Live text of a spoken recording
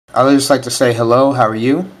I would just like to say hello. How are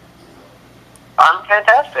you? I'm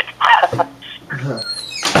fantastic.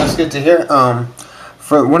 That's good to hear.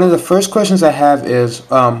 For one of the first questions I have is,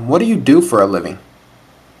 what do you do for a living?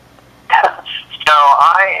 So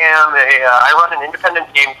I run an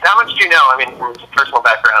independent game. How much do you know? I mean, from personal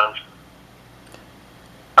background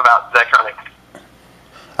about Zachtronics.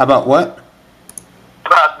 About what?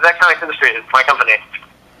 About Zachtronics Industries, my company.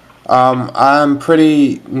 I'm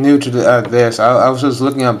pretty new to this. I was just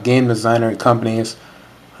looking up game designer companies.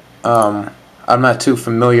 I'm not too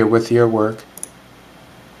familiar with your work.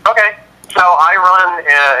 Okay. So I run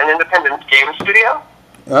an independent game studio.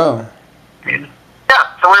 Oh, Yeah.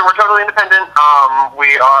 So we're totally independent.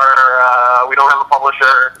 We don't have a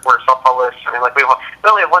publisher. We're self-published. I mean, like we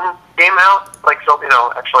only have one game out. Like so,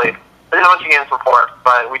 actually. I did a bunch of games before,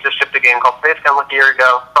 but we just shipped a game called Space Chem like a year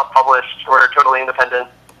ago, self-published. We're totally independent.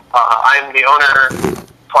 I'm the owner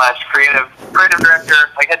slash creative director,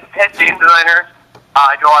 like head game designer.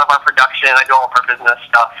 I do a lot of our production. I do all of our business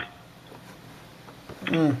stuff.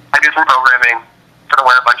 mm. I do some programming. Sort of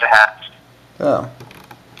wear a bunch of hats. Oh.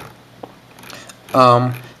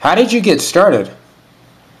 How did you get started?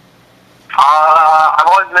 I've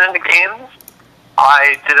always been into games.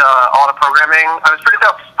 I did a lot of programming. I was pretty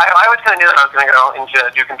dope. I always kind of knew that I was going to go into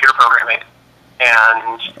do computer programming,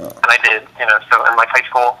 and I did. So in like high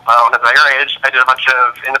school, when I was my your age, I did a bunch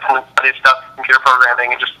of independent study stuff, computer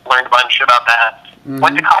programming, and just learned a bunch about that. Mm-hmm.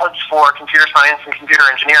 Went to college for computer science and computer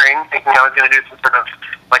engineering, thinking I was going to do some sort of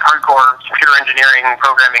like hardcore computer engineering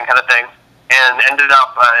programming kind of thing, and ended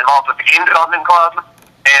up involved with the game development club.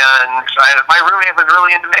 And my roommate was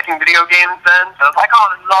really into making video games then, so I was like, oh,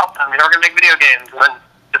 this is awesome, we're going to make video games. And then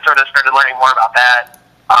just sort of started learning more about that.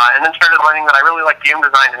 And then started learning that I really liked game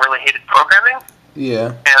design and really hated programming.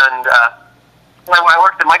 Yeah. And I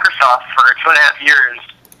worked at Microsoft for 2.5 years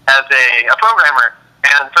as a programmer,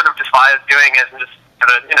 and sort of despised doing it, and just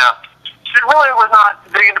sort of, just really was not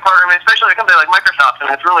big into programming, especially a company like Microsoft.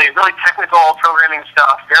 And it's really, really technical programming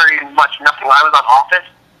stuff, very much nothing. I was on Office.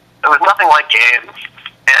 It was nothing like games.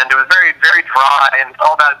 And it was very, very dry, and it's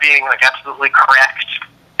all about being like absolutely correct.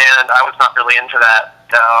 And I was not really into that,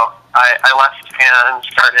 so I left and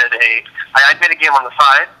started I made a game on the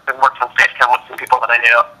side and worked on Space Chem with some people that I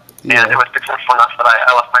knew, and it was successful enough that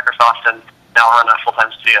I left Microsoft and now run a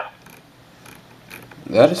full-time studio.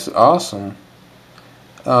 That is awesome.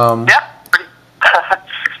 Yeah, pretty.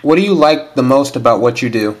 What do you like the most about what you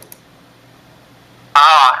do?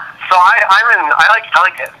 So I like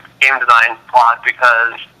game design a lot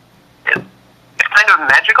because it's kind of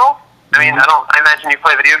magical. I mean, I imagine you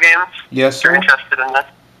play video games. Yes, sir. You're interested in this.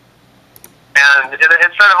 And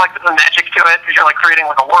it's sort of like there's a magic to it because you're like creating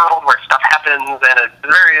like a world where stuff happens, and it's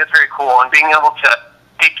very cool. And being able to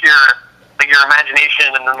take your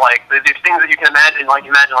imagination and then like these things that you can imagine, like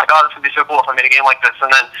oh, this would be so cool if I made a game like this,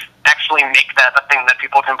 and then actually make that a thing that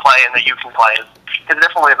people can play and that you can play is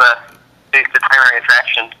definitely the primary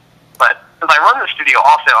attraction. But since I run the studio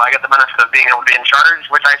also, I get the benefit of being able to be in charge,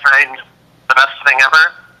 which I find the best thing ever.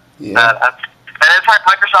 Yeah. And it's like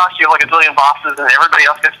Microsoft, you have like a billion bosses and everybody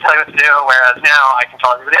else gets to tell you what to do, whereas now I can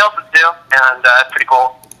tell everybody else what to do, and it's pretty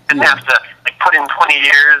cool. Didn't have to like put in 20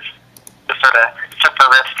 years, just sort of took the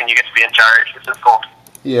risk and you get to be in charge, which is cool.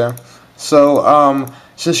 Yeah. So,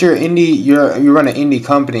 since you're you run an indie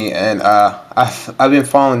company, and I've been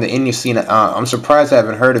following the indie scene. I'm surprised I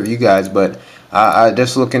haven't heard of you guys, but I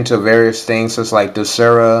just look into various things, such like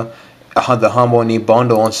Docera, the Humble Indie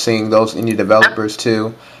Bundle, and seeing those indie developers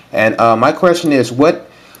too. And my question is, what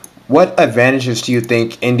advantages do you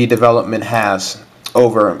think indie development has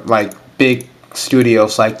over like big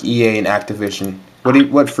studios like EA and Activision?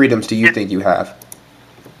 What freedoms do you think you have?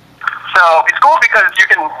 So it's cool because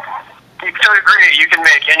to a degree, you can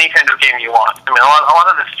make any kind of game you want. I mean, a lot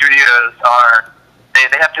of the studios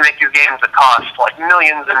they have to make these games that cost like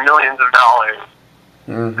millions and millions of dollars,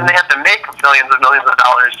 and they have to make millions of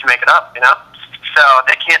dollars to make it up, So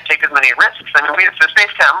they can't take as many risks. I mean, so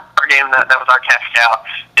Space Chem, our game that was our cash cow,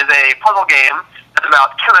 is a puzzle game that's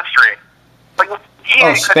about chemistry. Like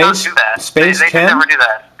EA could not do that. Space they Chem? could never do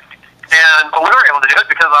that. But we were able to do it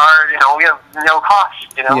because we have no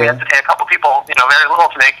cost. We have to pay a couple people, very little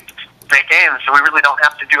to make games. So we really don't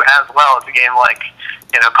have to do as well as a game like,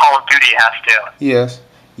 Call of Duty has to. Yes.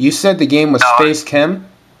 You said the game was Space Chem?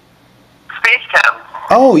 Space Chem.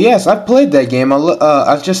 Oh yes, I've played that game.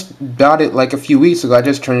 I just bought it like a few weeks ago. I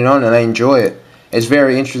just turned it on and I enjoy it. It's a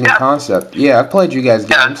very interesting concept. Yeah, I've played you guys'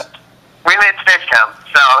 games. We made Space Chem,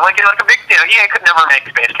 so like a big EA could never make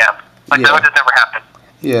Space Chem. That would just never happen.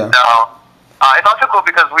 Yeah. So it's also cool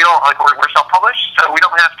because we don't we're self-published, so we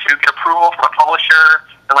don't have to get approval from a publisher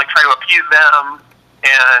and try to appease them.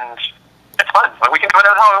 and it's fun. Like, we can do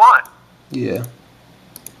whatever the hell we want. Yeah.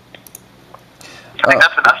 I think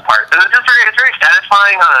that's the best part. It's very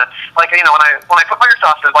satisfying. Like, you know, when I put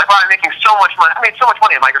Microsoft, it's like, wow, I'm making so much money. I made so much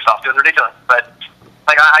money at Microsoft. It was ridiculous. But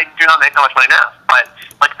like, I do not make so much money now. But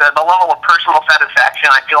like the level of personal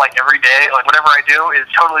satisfaction I feel like every day, like whatever I do, is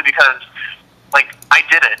totally because like I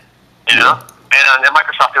did it. You know, and at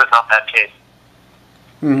Microsoft it was not that case.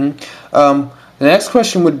 The next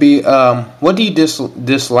question would be, what do you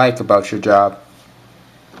dislike about your job?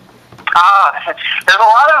 There's a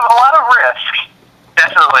lot of risk.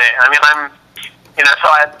 Definitely. I mean, so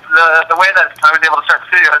the way that I was able to start the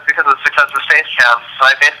studio is because of the success of Spacecam. So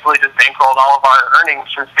I basically just bankrolled all of our earnings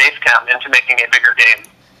from Spacecam into making a bigger game.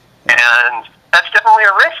 And that's definitely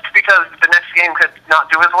a risk because the next game could not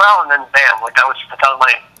do as well, and then bam, like that was just a ton of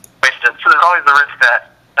money wasted. So there's always the risk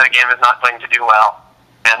that a game is not going to do well.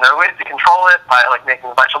 And there are ways to control it by like making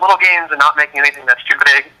a bunch of little games and not making anything that's too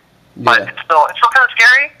big. Yeah. But it's still kind of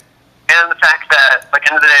scary. And the fact that, like,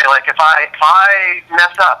 end of the day, like, if I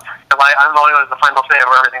mess up, I'm the one who has the final say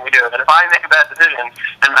over everything we do. And if I make a bad decision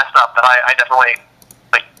and mess up, that I definitely,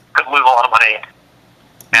 like, could lose a lot of money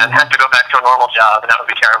and have to go back to a normal job, and that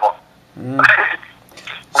would be terrible.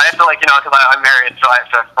 I have to, like, you know, because I'm married, so I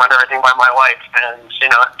have to run everything by my wife, and,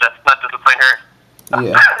 you know, just not disappoint her.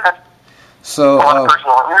 Yeah. So, a lot of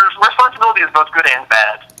personal responsibility is both good and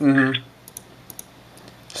bad.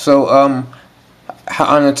 So,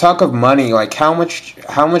 on the talk of money, like how much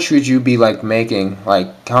would you be like making? Like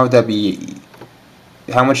how would that be?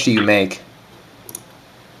 How much do you make?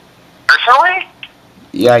 Personally?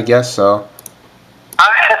 Yeah, I guess so.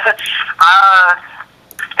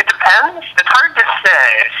 It depends. It's hard to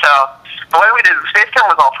say. So the way we did Spacecam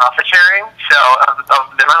was all profit sharing. So of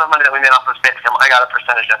the amount of money that we made off of Spacecam, I got a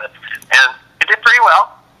percentage of it, and it did pretty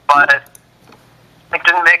well. But it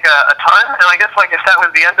didn't make a ton, and I guess like if that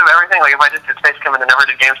was the end of everything, like if I just did Spacecam and then never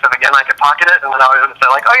did game stuff again, I could pocket it, and then I would say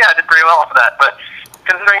like, oh yeah, I did pretty well off of that. But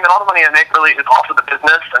considering that all the money I make really is also the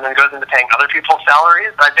business, and then goes into paying other people's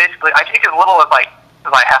salaries, I take as little as I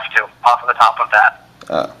have to off of the top of that.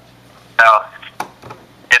 So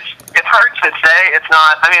it's hard to say. It's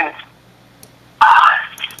not. I mean,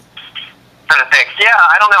 trying to think. Yeah,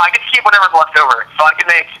 I don't know. I get to keep whatever's left over, so I can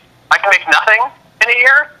make nothing in a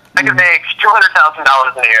year. I could make $200,000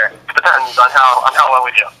 in a year. It depends on how well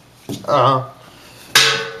we do.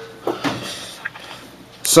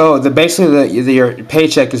 So your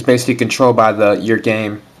paycheck is basically controlled by your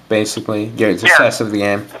game, basically your success of the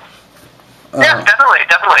game. Yeah, definitely,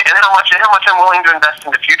 and how much I'm willing to invest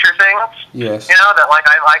into future things. Yes. You know that like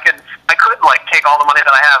I could like take all the money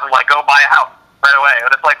that I have and like go buy a house right away.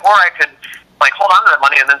 But it's like, or I could like hold on to that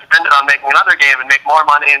money and then spend it on making another game and make more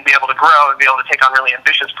money and be able to grow and be able to take on really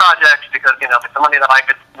ambitious projects because, you know, it's the money that I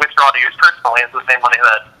could withdraw to use personally is the same money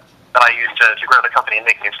that I use to grow the company and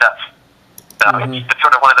make new stuff. So it's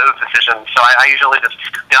sort of one of those decisions. So I usually just,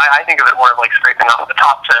 you know, I think of it more of like scraping off the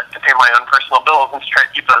top to pay my own personal bills and to try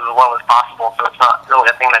to keep those as low as possible so it's not really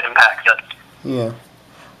a thing that impacts it. Yeah.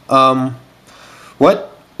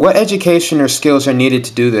 What education or skills are needed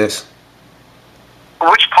to do this?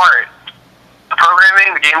 Which part?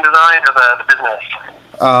 Programming, the game design, or the business?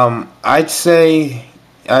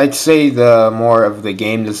 I'd say the more of the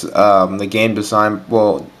game design.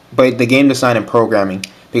 Well, but the game design and programming,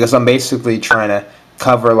 because I'm basically trying to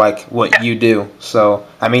cover like what you do. So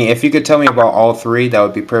I mean, if you could tell me about all three, that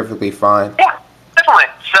would be perfectly fine. Yeah, definitely.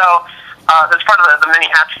 So that's part of the many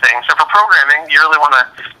hats thing. So for programming, you really want to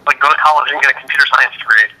like go to college and get a computer science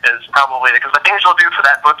degree. Is probably because the things you'll do for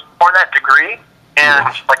that degree. And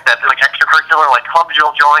like that, like extracurricular, like clubs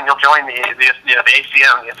you'll join the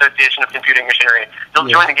ACM, the Association of Computing Machinery.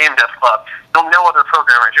 You'll join the game dev club. You'll know other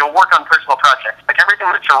programmers. You'll work on personal projects. Like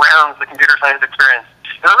everything that surrounds the computer science experience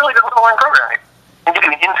is a really good way to learn programming. And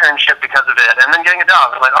getting an internship because of it, and then getting a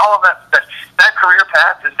job, and like all of that career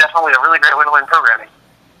path is definitely a really great way to learn programming.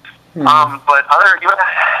 But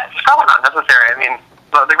it's probably not necessary. I mean,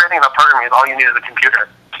 the great thing about programming is all you need is a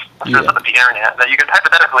computer. It's just the internet that you could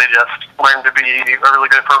hypothetically just learn to be a really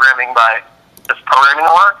good at programming by just programming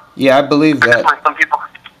a lot. Yeah, I believe that. There's some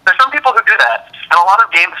people who do that, and a lot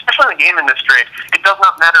of games, especially in the game industry, it does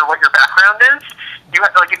not matter what your background is. You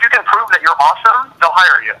have, like if you can prove that you're awesome, they'll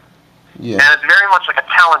hire you. Yeah. And it's very much like a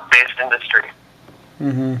talent-based industry.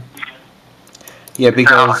 Yeah,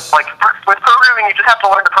 because like with programming, you just have to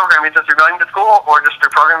learn to program either through going to school or just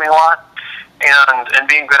through programming a lot. And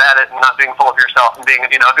being good at it and not being full of yourself and being a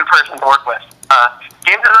good person to work with.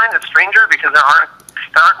 Game design is stranger because there aren't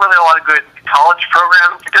really a lot of good college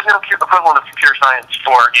programs. There's no equivalent of computer science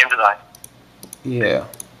for game design. Yeah.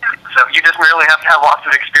 So you just merely have to have lots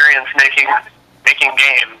of experience making making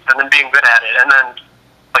games and then being good at it. And then,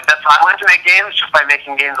 like, that's how I learned to make games, just by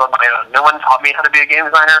making games on my own. No one taught me how to be a game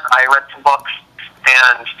designer. I read some books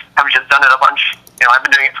and have just done it a bunch. You know, I've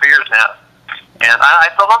been doing it for years now. And I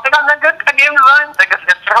still don't think I'm that good at game design. Like, it's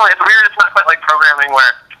weird. It's not quite like programming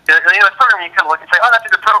where, you know, it's programming you kind of look and say, oh, that's a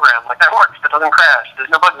good program. Like, that works. It doesn't crash. There's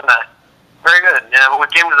no bugs in that. Very good. You know, but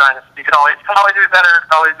with game design, you could always do better. It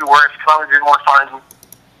could always do worse. It could always do more fun.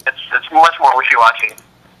 It's much more wishy-washy.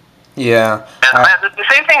 Yeah. And the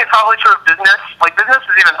same thing is probably true of business. Like, business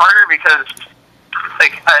is even harder because,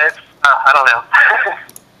 like, I don't know.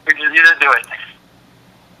 you just do it.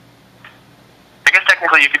 I guess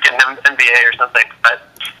technically you could get an MBA or something, but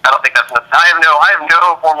I don't think that's enough. I have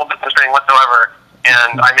no formal business training whatsoever,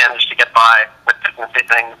 and I managed to get by with businessy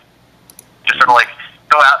things. Just sort of like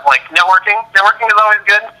go out, like networking. Networking is always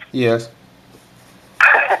good. Yes.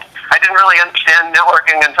 I didn't really understand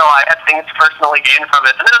networking until I had things personally gained from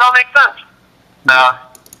it, and then it all makes sense.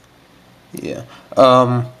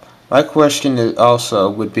 Yeah. My question is also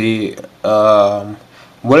would be,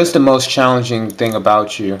 what is the most challenging thing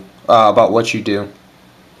about you, about what you do?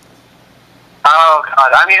 Oh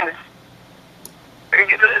God, I mean,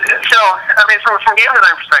 from game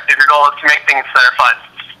design perspective, your goal is to make things that are fun,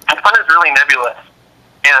 and fun is really nebulous.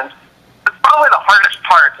 And probably the hardest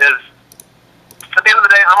part is, at the end of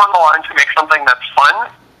the day, I'm on the line to make something that's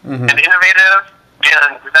fun and innovative,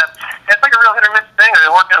 and it's like a real hit or miss thing.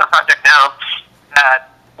 I'm working on a project now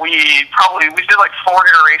that we did like 4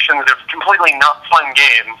 iterations of completely not fun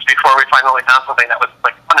games before we finally found something that was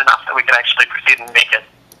like fun enough that we could actually proceed and make it.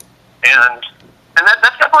 And that's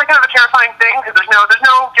definitely kind of a terrifying thing, because there's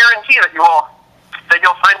no guarantee that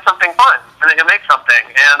you'll find something fun and that you'll make something.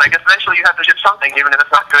 And I guess eventually you have to ship something, even if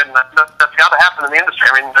it's not good. And that's got to happen in the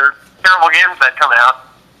industry. I mean, there are terrible games that come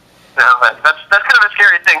out. You know, but that's kind of a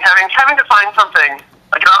scary thing. Having to find something,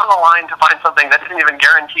 like you're on the line to find something that isn't even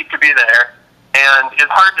guaranteed to be there, and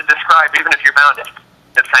is hard to describe even if you found it.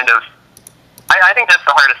 It's kind of, I think that's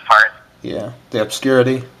the hardest part. Yeah, the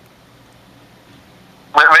obscurity.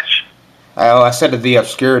 Which? I said the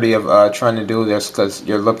obscurity of trying to do this because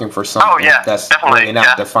you're looking for something that's really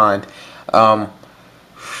not defined.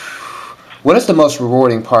 What is the most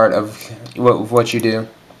rewarding part of what you do?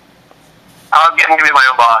 Getting to be my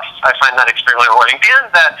own boss. I find that extremely rewarding,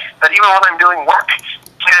 and that even when I'm doing work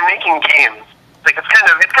and making games, like it's kind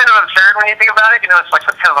of absurd when you think about it. You know, it's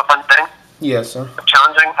kind of a fun thing. Yes, sir. It's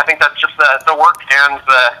challenging. I think that's just the work and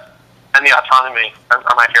the autonomy are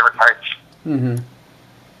my favorite parts. Mm-hmm.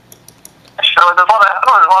 So there's a lot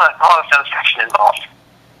of satisfaction involved.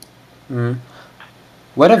 Mm-hmm.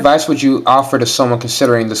 What advice would you offer to someone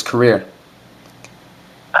considering this career?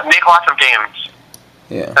 Make lots of games.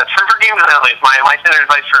 Yeah. That's for game designers, at least. My standard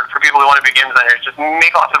advice for people who want to be game designers: just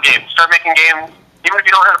make lots of games. Start making games. Even if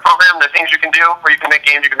you don't have a program, there are things you can do where you can make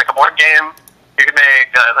games. You can make a board game. You can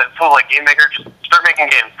make like Game Maker. Just start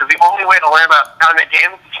making games, because the only way to learn about how to make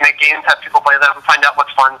games is to make games, have people play them, find out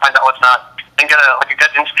what's fun, find out what's not, and get a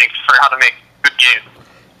gut instinct for how to make good games.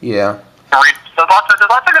 Yeah. There's lots of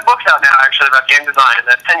good books out now, actually, about game design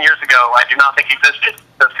that 10 years ago I do not think existed.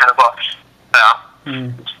 Those kind of books. So,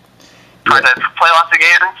 try to play lots of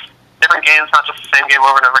games, different games, not just the same game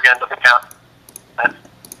over and over again. Doesn't count. I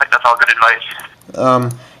think that's all good advice.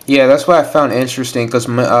 Yeah, that's what I found interesting, because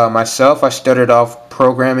myself, I started off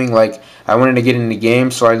programming, like, I wanted to get into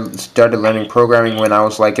games, so I started learning programming when I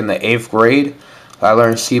was, like, in the 8th grade. I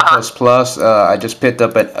learned C++. I just picked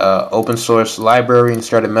up an open source library and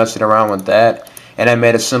started messing around with that. And I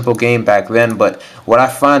made a simple game back then. But what I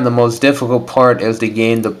find the most difficult part is the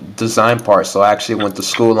game design part. So I actually went to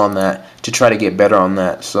school on that to try to get better on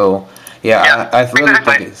that. So, I really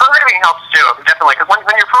think it's... Programming helps too, definitely. Because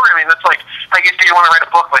when you're programming, that's like if you want to write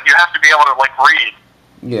a book, like you have to be able to like read.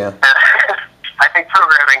 Yeah. And I think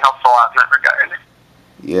programming helps a lot in that regard.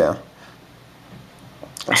 Yeah.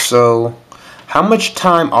 So... how much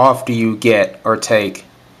time off do you get or take?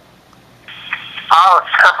 Oh,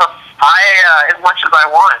 as much as I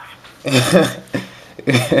want.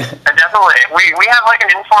 Definitely. We have like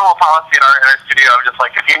an informal policy in our studio of just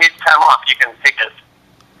like, if you need time off, you can take it.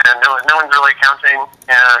 And no one's really counting.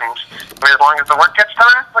 And I mean, as long as the work gets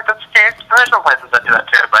done, like that's the case. There's some places that do that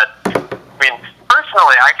too. But I mean,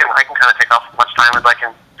 personally, I can kind of take off as much time as I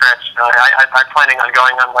can stretch. I'm planning on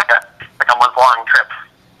going on like a month-long trip.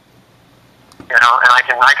 You know, and I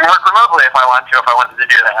can work remotely if I want to, if I wanted to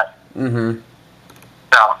do that. Mm-hmm.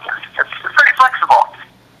 So it's pretty flexible.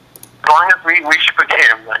 As long as we ship a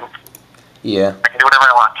game, then I can do whatever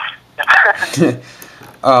I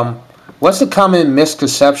want. What's the common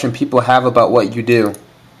misconception people have about what you do?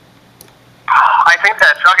 I think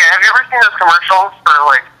that's okay. Have you ever seen those commercials for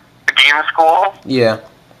like the game school. Yeah.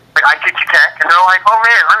 Like I teach tech, and they're like, "Oh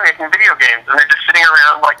man, I'm making video games," and they're just sitting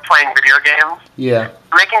around like playing video games. Yeah.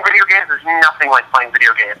 Making video games is nothing like playing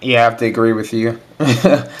video games. Yeah, I have to agree with you.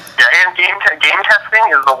 Yeah, and game testing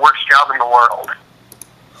is the worst job in the world.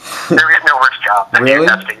 There is no worse job than Really?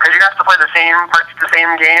 game testing, because you have to play the same parts of the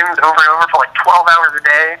same games over and over for like 12 hours a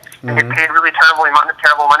day, and get paid really terrible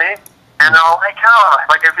money. And they're like, "Oh,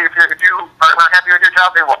 like if you are not happy with your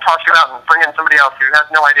job, they will toss you out and bring in somebody else who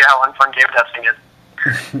has no idea how unfun game testing is."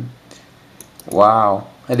 Wow,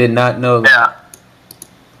 I did not know that.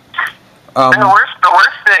 Yeah. And the worst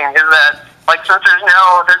thing is that, like, since there's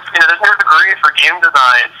no degree for game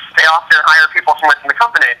design, they often hire people from within the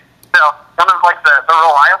company. So one of like the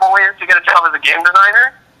reliable ways to get a job as a game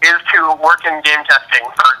designer is to work in game testing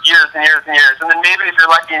for years and years and years. And then maybe if you're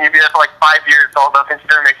lucky and you be there for like 5 years, they'll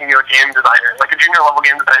consider making you a game designer, like a junior level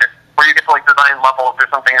game designer, where you get to like design levels or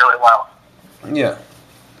something really well. Yeah.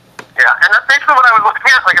 Yeah, and that's basically what I was looking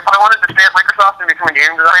at. Like, if I wanted to stay at Microsoft and become a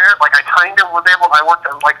game designer, like, I kind of was able, I worked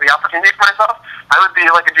at, like, the opportunity for myself. I would be,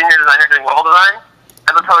 like, a junior designer doing level design,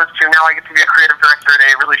 as opposed to now I get to be a creative director at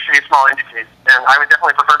a really shitty small indie team. And I would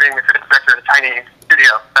definitely prefer being the creative director at a tiny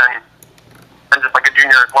studio than just, like, a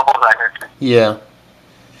junior level designer. Yeah.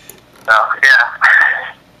 So,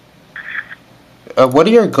 yeah. What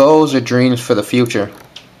are your goals or dreams for the future?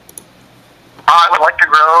 I would like to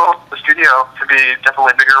grow the studio to be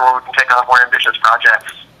definitely bigger, where we can take on more ambitious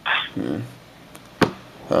projects.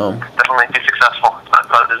 Definitely be successful. It's not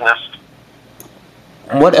a business.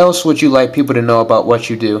 What else would you like people to know about what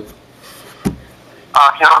you do? Can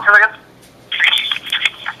you answer again?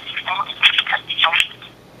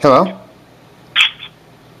 Hello? Can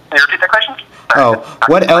you repeat that question? Oh,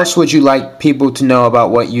 what else would you like people to know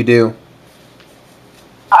about what you do?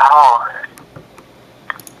 Oh.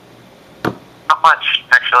 Not much,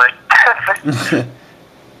 actually. I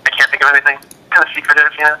can't think of anything kind of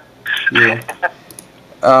secretive,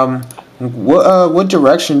 Yeah. What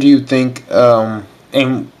direction do you think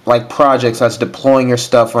in like projects as deploying your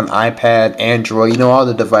stuff on iPad, Android, all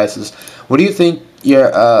the devices? What do you think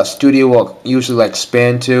your studio will usually like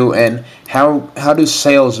span to, and how do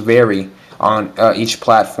sales vary on each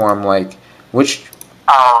platform? Like which?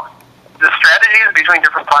 The strategies between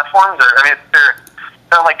different platforms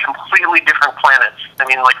they're like completely different planets. I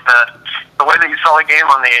mean, like the way that you sell a game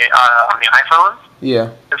on the iPhone,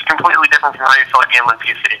 yeah, is completely different from how you sell a game on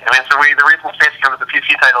PC. I mean, so the reason Space Jam is a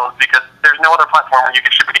PC title is because there's no other platform where you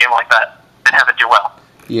can ship a game like that and have it do well.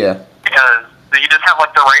 Yeah. Because you just have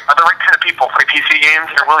like the right kind of people play PC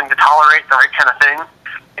games that are willing to tolerate the right kind of thing,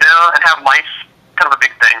 and have mice, kind of a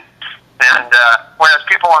big thing. And whereas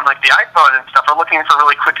people on like the iPhone and stuff are looking for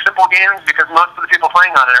really quick, simple games, because most of the people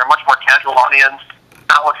playing on it are a much more casual audience,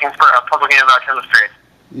 not looking for a puzzle game about chemistry.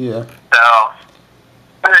 Yeah. So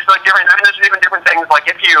there's like there's even different things. Like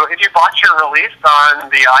if you bought your release on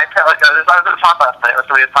the iPad, like I was at a talk last night where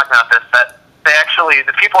somebody was talking about this, that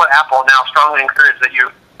the people at Apple now strongly encourage that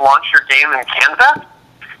you launch your game in Canada,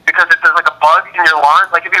 because if there's like a bug in your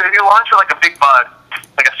launch, like if you launch with like a big bug,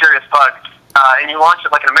 like a serious bug, and you launch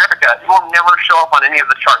it like in America, it will never show up on any of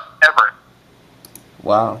the charts ever.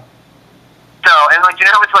 Wow. So, and like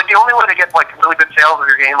it's like the only way to get like really good sales of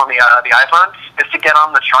your game on the iPhone is to get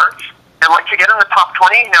on the charts. And like to get in the top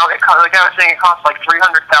 20, now like I was saying, it costs like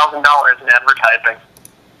 $300,000 in advertising.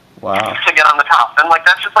 Wow. To get on the top, and like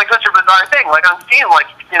that's just like such a bizarre thing. Like on Steam, like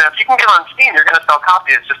if you can get on Steam, you're gonna sell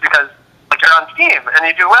copies just because like you're on Steam and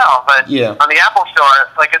you do well. But yeah, on the Apple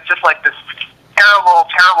Store, like it's just like this terrible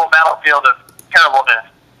battlefield of terribleness.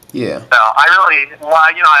 Yeah. So I really,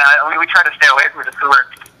 we try to stay away from it because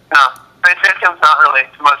Space Jam's not really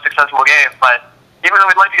the most accessible game, but even though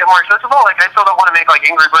we'd like to get more accessible, like I still don't want to make like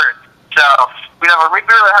Angry Birds. So we'd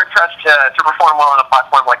be really hard pressed to perform well on a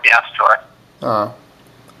platform like the App Store. So.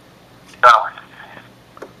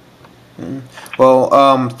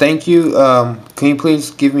 Well, thank you. Can you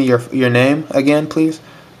please give me your name again, please?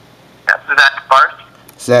 Yes, Zach Barge.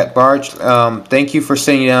 Zach Barge. Thank you for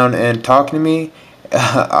sitting down and talking to me.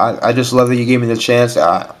 I just love that you gave me the chance.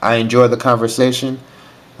 I enjoyed the conversation.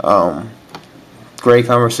 Great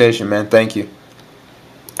conversation, man. Thank you.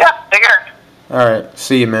 Yeah, take care. All right.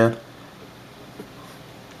 See you, man.